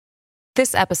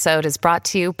This episode is brought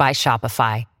to you by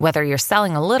Shopify. Whether you're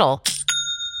selling a little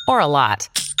or a lot,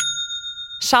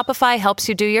 Shopify helps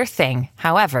you do your thing,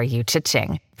 however you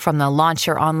cha-ching. From the launch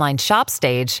your online shop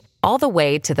stage, all the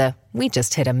way to the we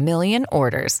just hit 1 million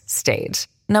orders stage.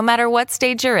 No matter what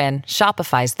stage you're in,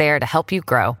 Shopify's there to help you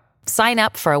grow. Sign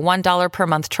up for a $1 per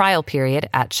month trial period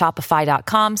at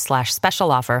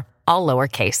shopify.com/special offer, all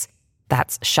lowercase.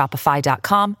 That's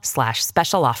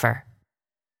shopify.com/special offer.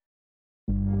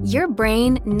 Your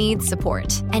brain needs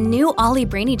support, and new Ollie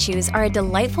Brainy Chews are a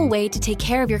delightful way to take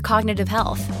care of your cognitive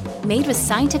health. Made with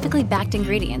scientifically backed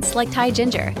ingredients like Thai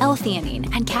ginger,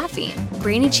 L-theanine, and caffeine,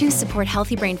 Brainy Chews support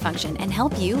healthy brain function and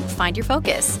help you find your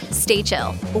focus, stay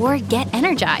chill, or get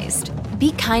energized.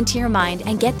 Be kind to your mind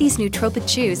and get these nootropic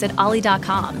chews at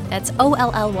ollie.com. That's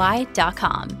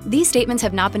OLLY.com. These statements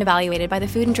have not been evaluated by the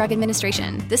Food and Drug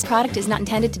Administration. This product is not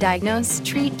intended to diagnose,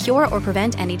 treat, cure, or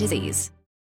prevent any disease.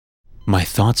 My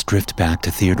thoughts drift back to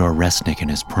Theodore Resnick in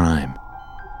his prime,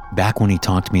 back when he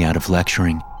talked me out of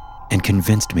lecturing and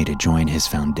convinced me to join his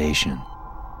foundation.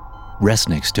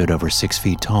 Resnick stood over 6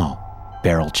 feet tall,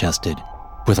 barrel-chested,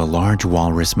 with a large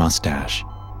walrus mustache.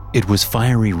 It was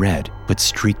fiery red, but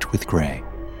streaked with gray,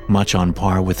 much on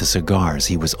par with the cigars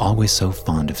he was always so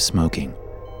fond of smoking.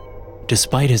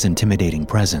 Despite his intimidating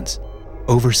presence,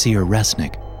 Overseer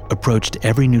Resnick approached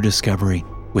every new discovery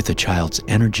with a child's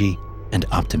energy and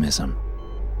optimism.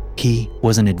 He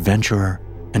was an adventurer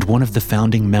and one of the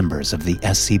founding members of the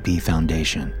SCP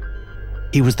Foundation.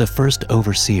 He was the first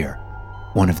overseer,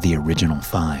 one of the original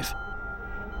 5.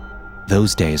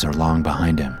 Those days are long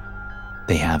behind him.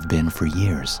 They have been for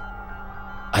years.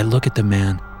 I look at the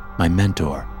man, my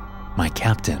mentor, my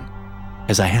captain,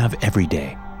 as I have every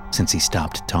day since he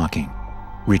stopped talking,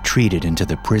 retreated into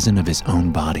the prison of his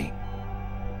own body.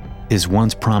 His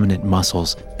once prominent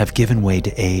muscles have given way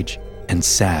to age and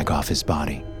sag off his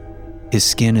body. His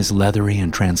skin is leathery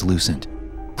and translucent,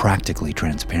 practically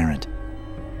transparent.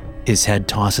 His head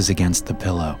tosses against the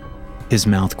pillow, his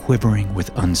mouth quivering with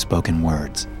unspoken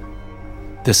words.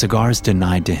 The cigars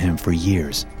denied to him for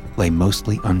years lay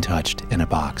mostly untouched in a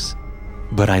box,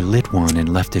 but I lit one and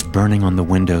left it burning on the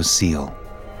window's seal,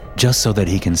 just so that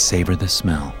he can savor the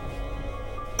smell.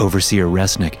 Overseer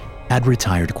Resnick had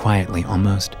retired quietly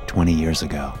almost 20 years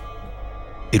ago.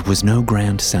 It was no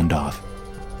grand send-off.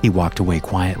 He walked away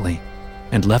quietly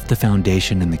and left the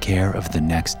foundation in the care of the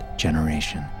next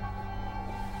generation.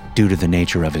 Due to the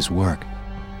nature of his work,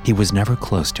 he was never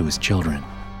close to his children.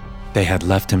 They had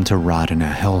left him to rot in a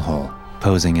hellhole,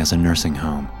 posing as a nursing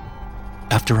home.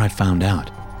 After I found out,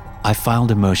 I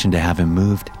filed a motion to have him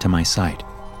moved to my site,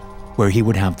 where he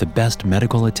would have the best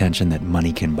medical attention that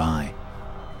money can buy.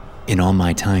 In all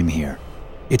my time here,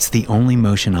 it's the only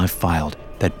motion I've filed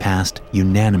that passed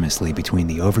unanimously between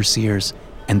the overseers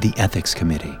and the ethics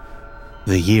committee.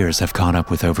 The years have caught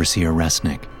up with Overseer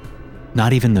Resnick.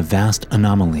 Not even the vast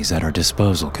anomalies at our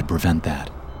disposal could prevent that.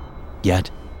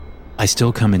 Yet, I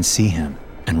still come and see him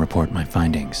and report my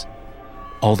findings.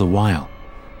 All the while,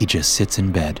 he just sits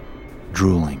in bed,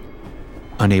 drooling,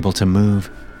 unable to move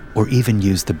or even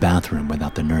use the bathroom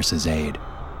without the nurse's aid.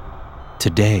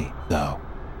 Today, though,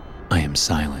 I am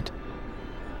silent.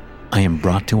 I am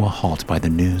brought to a halt by the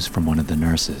news from one of the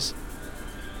nurses.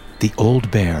 The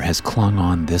old bear has clung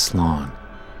on this long,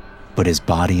 but his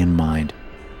body and mind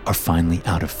are finally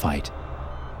out of fight.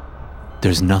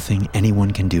 There's nothing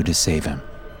anyone can do to save him,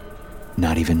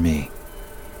 not even me.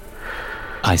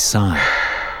 I sigh,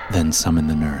 then summon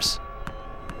the nurse.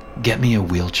 "Get me a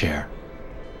wheelchair."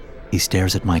 He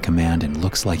stares at my command and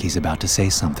looks like he's about to say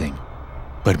something,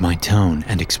 but my tone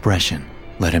and expression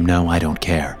let him know I don't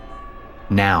care.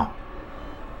 Now.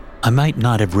 I might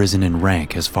not have risen in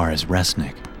rank as far as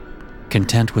Resnick.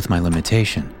 Content with my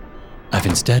limitation, I've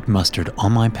instead mustered all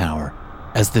my power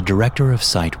as the director of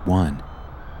Site 1.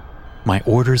 My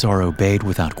orders are obeyed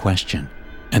without question,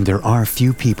 and there are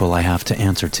few people I have to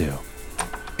answer to.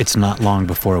 It's not long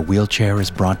before a wheelchair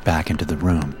is brought back into the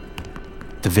room.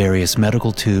 The various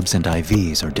medical tubes and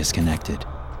IVs are disconnected.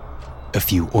 A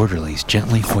few orderlies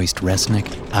gently hoist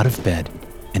Resnick out of bed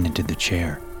and into the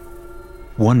chair.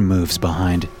 One moves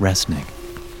behind Resnick,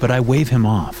 but I wave him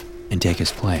off and take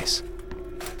his place.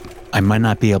 I might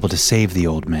not be able to save the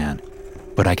old man,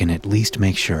 but I can at least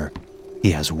make sure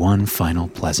he has one final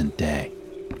pleasant day.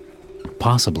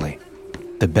 Possibly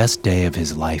the best day of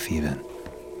his life even.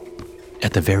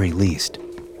 At the very least,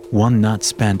 one not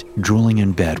spent drooling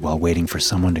in bed while waiting for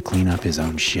someone to clean up his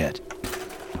own shit.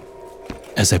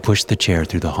 As I push the chair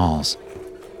through the halls,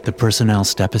 the personnel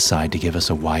step aside to give us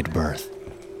a wide berth.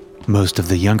 Most of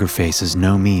the younger faces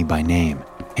know me by name,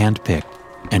 handpicked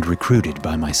and recruited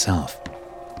by myself.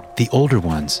 The older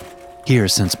ones here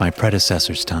since my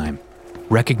predecessor's time,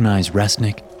 recognize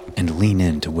Resnick and lean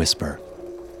in to whisper.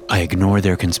 I ignore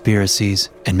their conspiracies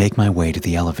and make my way to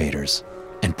the elevators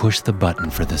and push the button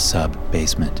for the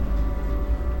sub-basement.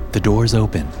 The doors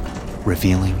open,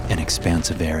 revealing an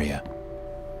expansive area.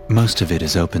 Most of it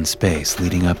is open space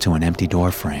leading up to an empty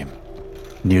door frame.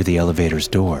 Near the elevator's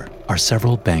door are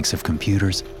several banks of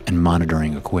computers and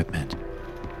monitoring equipment.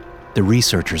 The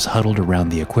researchers huddled around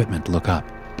the equipment look up,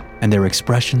 and their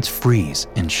expressions freeze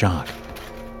in shock.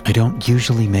 I don't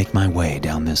usually make my way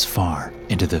down this far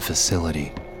into the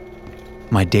facility.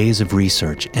 My days of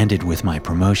research ended with my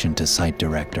promotion to site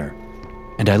director,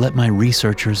 and I let my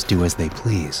researchers do as they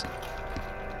please.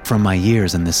 From my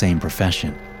years in the same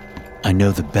profession, I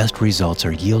know the best results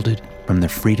are yielded from the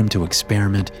freedom to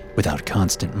experiment without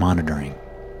constant monitoring.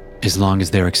 As long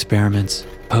as their experiments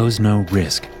pose no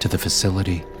risk to the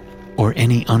facility or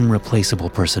any unreplaceable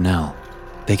personnel,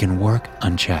 they can work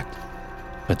unchecked.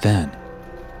 But then,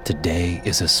 today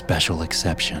is a special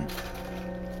exception.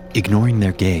 Ignoring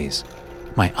their gaze,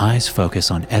 my eyes focus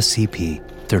on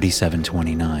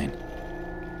SCP-3729.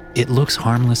 It looks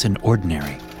harmless and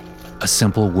ordinary, a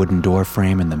simple wooden door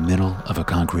frame in the middle of a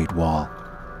concrete wall.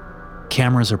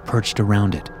 Cameras are perched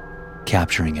around it,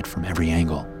 capturing it from every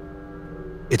angle.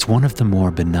 It's one of the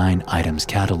more benign items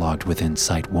cataloged within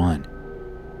Site-1,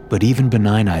 but even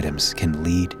benign items can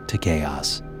lead to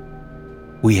chaos.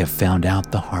 We have found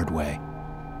out the hard way.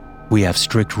 We have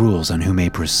strict rules on who may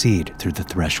proceed through the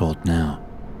threshold now.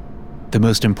 The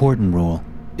most important rule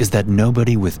is that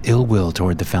nobody with ill will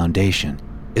toward the Foundation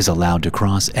is allowed to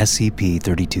cross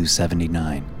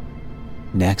SCP-3279.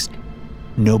 Next,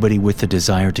 nobody with the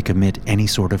desire to commit any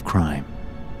sort of crime.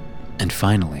 And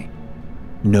finally,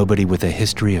 nobody with a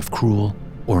history of cruel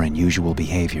or unusual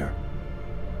behavior.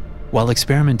 While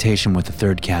experimentation with the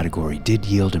third category did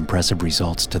yield impressive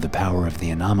results to the power of the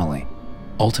anomaly,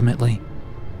 ultimately,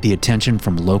 the attention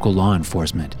from local law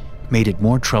enforcement made it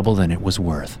more trouble than it was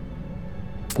worth.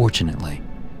 Fortunately,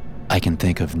 I can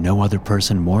think of no other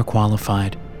person more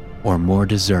qualified or more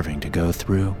deserving to go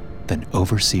through than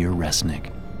Overseer Resnick.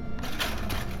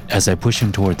 As I push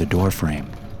him toward the doorframe,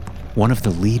 one of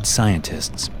the lead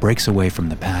scientists breaks away from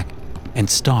the pack and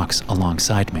stalks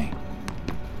alongside me.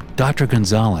 Dr.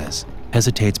 Gonzalez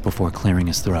hesitates before clearing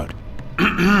his throat.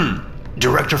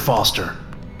 Director Foster,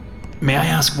 may I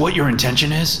ask what your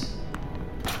intention is?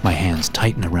 My hands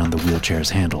tighten around the wheelchair's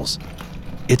handles.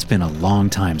 It's been a long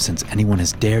time since anyone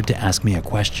has dared to ask me a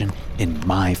question in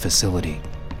my facility.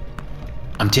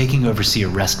 I'm taking Overseer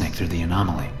Resnick through the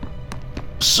anomaly.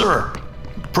 Sir,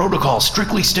 protocol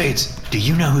strictly states, do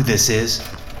you know who this is?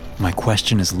 My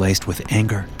question is laced with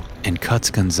anger and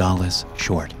cuts Gonzalez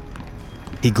short.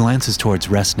 He glances towards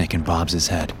Resnick and bobs his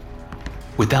head.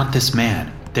 Without this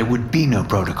man, there would be no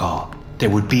protocol.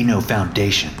 There would be no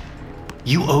Foundation.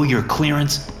 You owe your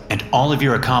clearance and all of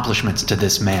your accomplishments to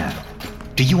this man.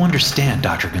 Do you understand,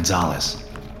 Dr. Gonzalez?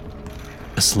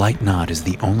 A slight nod is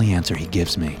the only answer he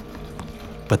gives me,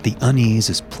 but the unease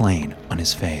is plain on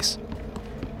his face.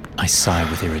 I sigh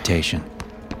with irritation.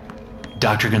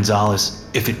 Dr. Gonzalez,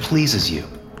 if it pleases you,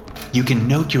 you can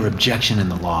note your objection in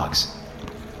the logs.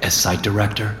 As site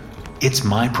director, it's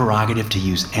my prerogative to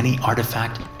use any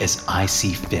artifact as I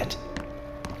see fit.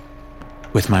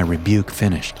 With my rebuke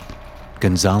finished,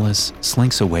 Gonzalez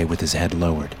slinks away with his head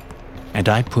lowered, and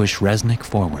I push Resnick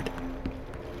forward.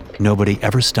 Nobody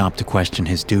ever stopped to question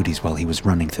his duties while he was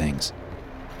running things.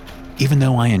 Even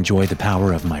though I enjoy the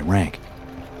power of my rank,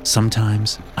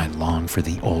 sometimes I long for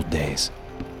the old days.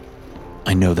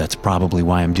 I know that's probably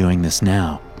why I'm doing this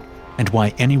now, and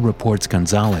why any reports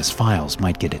Gonzalez files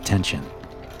might get attention.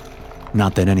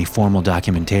 Not that any formal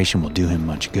documentation will do him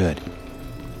much good.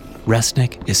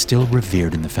 Resnick is still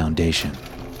revered in the Foundation,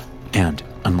 and,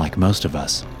 unlike most of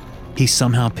us, he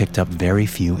somehow picked up very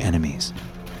few enemies.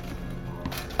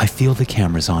 I feel the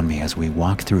cameras on me as we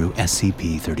walk through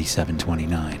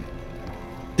SCP-3729.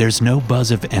 There's no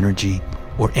buzz of energy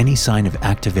or any sign of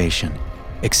activation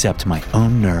except my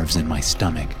own nerves in my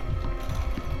stomach.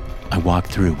 I walk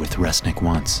through with Resnick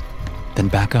once, then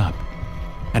back up,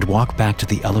 and walk back to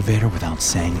the elevator without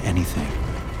saying anything.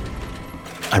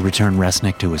 I return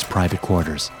Resnick to his private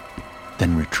quarters,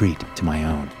 then retreat to my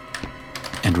own,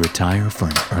 and retire for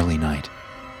an early night.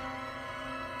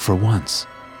 For once,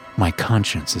 my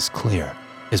conscience is clear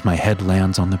as my head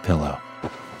lands on the pillow.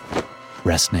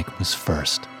 Resnick was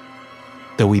first.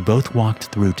 Though we both walked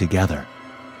through together,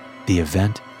 the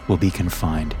event will be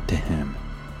confined to him.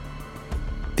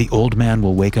 The old man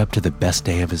will wake up to the best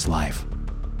day of his life.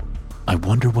 I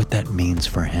wonder what that means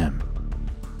for him.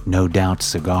 No doubt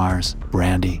cigars,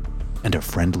 brandy, and a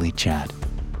friendly chat.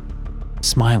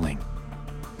 Smiling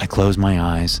I close my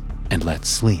eyes and let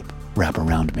sleep wrap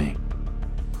around me.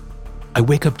 I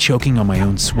wake up choking on my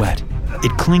own sweat.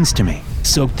 It clings to me,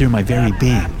 soaked through my very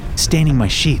being, staining my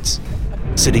sheets.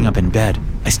 Sitting up in bed,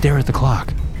 I stare at the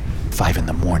clock. 5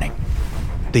 a.m.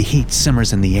 The heat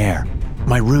simmers in the air.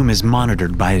 My room is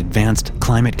monitored by advanced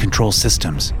climate control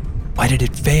systems. Why did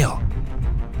it fail?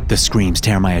 The screams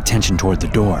tear my attention toward the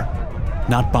door.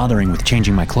 Not bothering with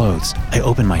changing my clothes, I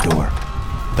open my door.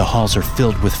 The halls are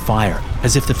filled with fire,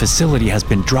 as if the facility has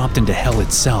been dropped into hell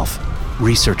itself.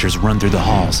 Researchers run through the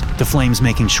halls, the flames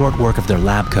making short work of their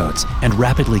lab coats and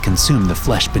rapidly consume the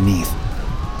flesh beneath.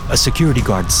 A security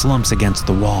guard slumps against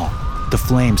the wall, the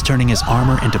flames turning his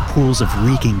armor into pools of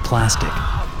reeking plastic.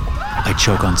 I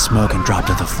choke on smoke and drop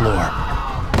to the floor.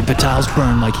 The tiles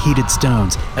burn like heated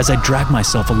stones as I drag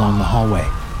myself along the hallway,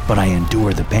 but I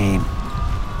endure the pain.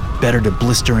 Better to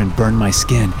blister and burn my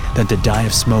skin than to die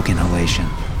of smoke inhalation.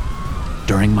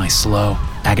 During my slow,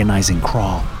 agonizing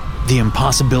crawl, the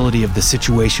impossibility of the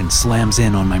situation slams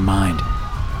in on my mind.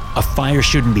 A fire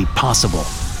shouldn't be possible.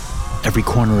 Every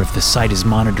corner of the site is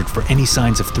monitored for any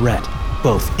signs of threat,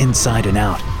 both inside and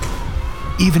out.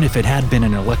 Even if it had been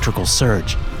an electrical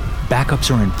surge,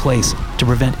 backups are in place to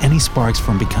prevent any sparks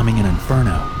from becoming an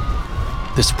inferno.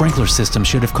 The sprinkler system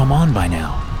should have come on by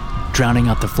now, drowning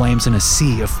out the flames in a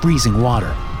sea of freezing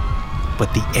water.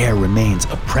 But the air remains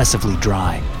oppressively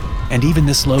dry, and even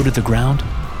this low to the ground,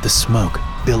 the smoke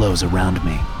billows around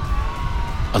me.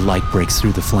 A light breaks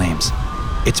through the flames.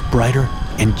 It's brighter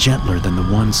and gentler than the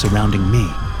one surrounding me.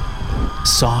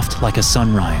 Soft like a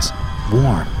sunrise,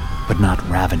 warm but not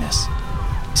ravenous.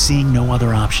 Seeing no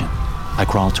other option, I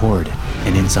crawl toward it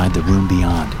and inside the room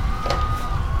beyond.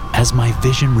 As my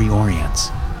vision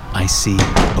reorients, I see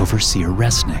Overseer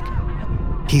Resnick.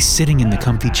 He's sitting in the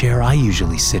comfy chair I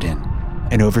usually sit in,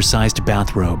 an oversized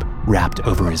bathrobe wrapped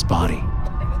over his body.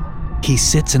 He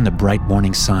sits in the bright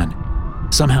morning sun,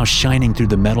 somehow shining through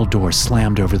the metal door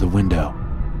slammed over the window.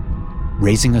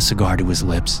 Raising a cigar to his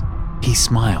lips, he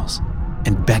smiles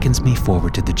and beckons me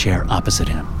forward to the chair opposite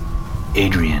him.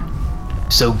 Adrian,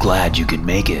 so glad you could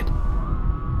make it.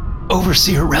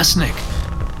 Overseer Resnick!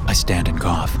 I stand and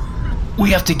cough.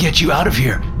 We have to get you out of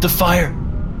here. The fire...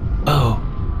 Oh,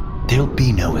 there'll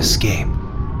be no escape.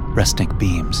 Resnick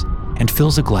beams and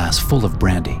fills a glass full of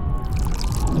brandy.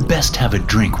 Best have a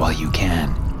drink while you can.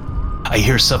 I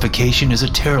hear suffocation is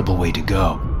a terrible way to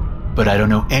go, but I don't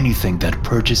know anything that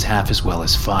purges half as well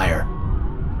as fire.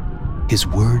 His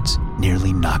words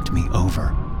nearly knocked me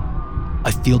over.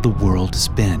 I feel the world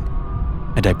spin,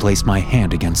 and I place my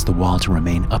hand against the wall to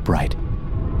remain upright.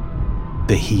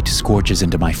 The heat scorches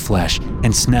into my flesh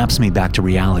and snaps me back to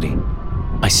reality.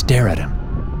 I stare at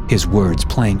him, his words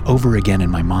playing over again in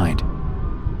my mind.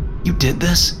 You did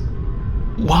this?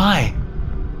 Why?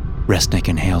 Resnick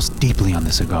inhales deeply on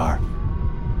the cigar.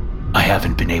 I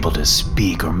haven't been able to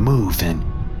speak or move in...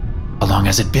 How long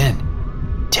has it been?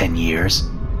 10 years?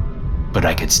 But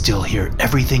I could still hear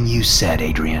everything you said,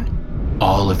 Adrian.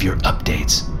 All of your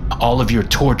updates, all of your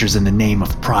tortures in the name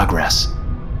of progress.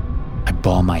 I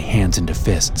ball my hands into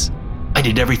fists. I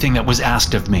did everything that was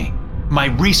asked of me. My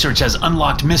research has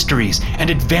unlocked mysteries and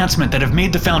advancement that have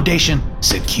made the Foundation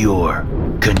secure,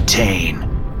 contain,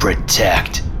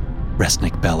 protect.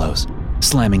 Resnick bellows,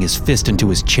 slamming his fist into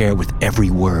his chair with every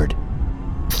word.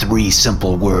 3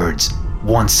 simple words,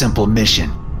 1 simple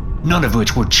mission, none of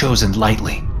which were chosen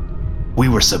lightly. We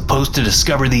were supposed to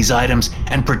discover these items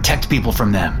and protect people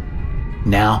from them.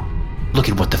 Now, look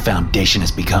at what the Foundation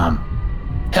has become.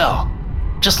 Hell,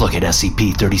 just look at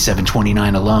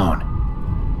SCP-3729 alone.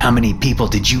 How many people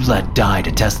did you let die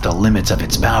to test the limits of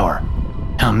its power?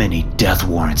 How many death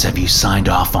warrants have you signed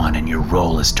off on in your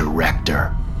role as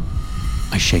director?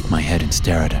 I shake my head and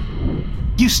stare at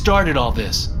him. You started all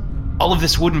this. All of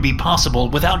this wouldn't be possible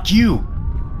without you.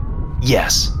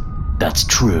 Yes, that's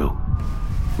true.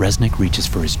 Resnick reaches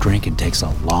for his drink and takes a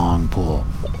long pull.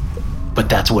 But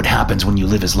that's what happens when you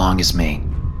live as long as me.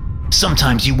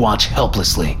 Sometimes you watch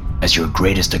helplessly as your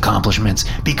greatest accomplishments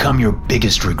become your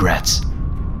biggest regrets.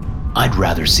 I'd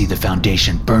rather see the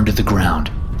Foundation burn to the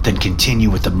ground than continue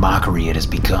with the mockery it has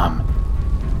become.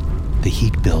 The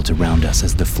heat builds around us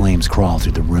as the flames crawl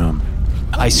through the room.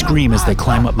 I scream as they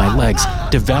climb up my legs,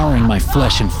 devouring my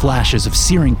flesh in flashes of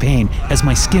searing pain as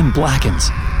my skin blackens.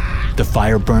 The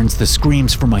fire burns the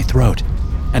screams from my throat,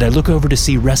 and I look over to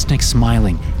see Resnick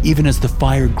smiling even as the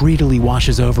fire greedily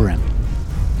washes over him.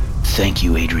 Thank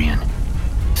you, Adrian.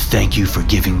 Thank you for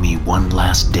giving me one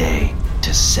last day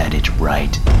to set it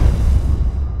right.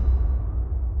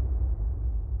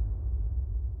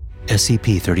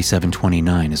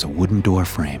 SCP-3729 is a wooden door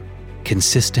frame,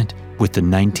 consistent with the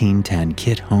 1910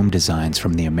 kit home designs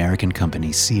from the American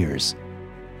company Sears.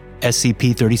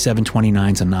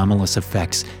 SCP-3729's anomalous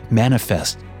effects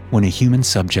manifest when a human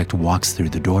subject walks through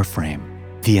the doorframe.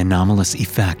 The anomalous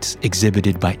effects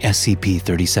exhibited by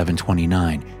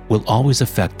SCP-3729 will always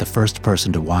affect the first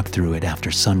person to walk through it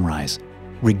after sunrise,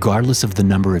 regardless of the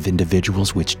number of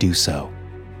individuals which do so.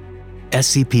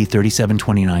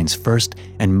 SCP-3729's first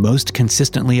and most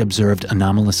consistently observed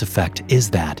anomalous effect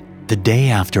is that the day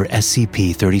after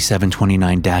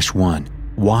SCP-3729-1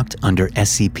 walked under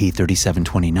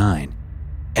SCP-3729,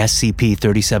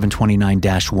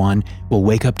 SCP-3729-1 will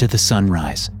wake up to the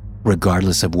sunrise,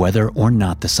 regardless of whether or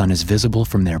not the sun is visible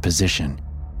from their position,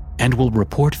 and will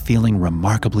report feeling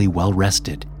remarkably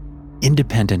well-rested,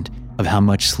 independent of how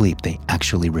much sleep they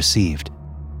actually received.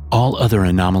 All other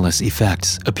anomalous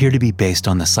effects appear to be based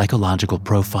on the psychological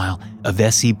profile of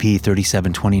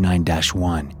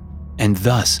SCP-3729-1, and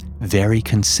thus vary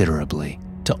considerably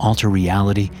to alter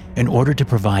reality in order to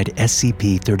provide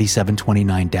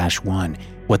SCP-3729-1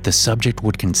 what the subject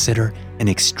would consider an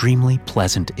extremely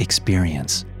pleasant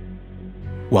experience.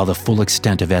 While the full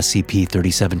extent of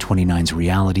SCP-3729's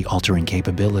reality-altering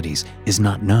capabilities is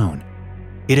not known,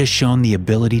 it has shown the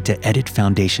ability to edit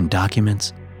Foundation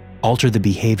documents, alter the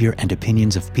behavior and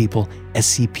opinions of people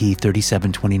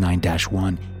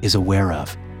SCP-3729-1 is aware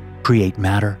of, create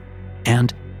matter,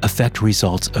 and affect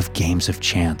results of games of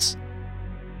chance.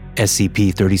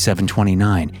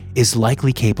 SCP-3729 is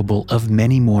likely capable of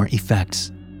many more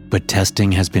effects, but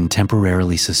testing has been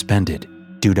temporarily suspended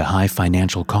due to high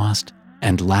financial cost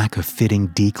and lack of fitting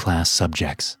D-Class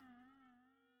subjects.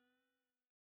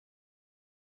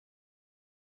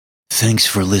 Thanks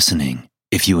for listening.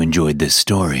 If you enjoyed this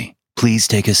story, please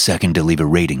take a second to leave a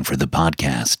rating for the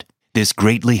podcast. This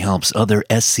greatly helps other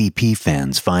SCP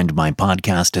fans find my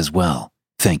podcast as well.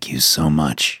 Thank you so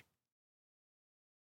much.